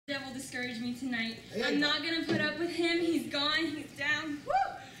The devil discouraged me tonight. I'm not going to put up with him. He's gone. He's down. Woo!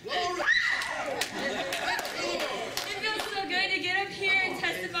 It feels so good to get up here and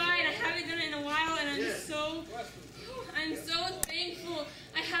testify, and I haven't done it in a while, and I'm so thankful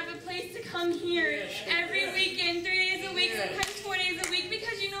I have a place to come here every weekend, 3 days a week, sometimes 4 days a week,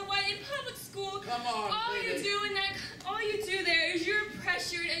 because you know what? In public school, all you do there is you're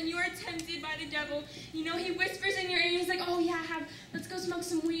pressured and you're tempted by the devil. You know, he whispers in your ear, he's like, oh yeah, let's go smoke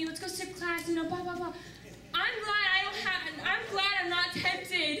some weed, let's go skip class, you know, blah, blah, blah. I'm glad I'm not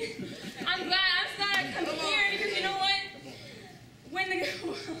tempted. I'm glad I come here because you know what? When the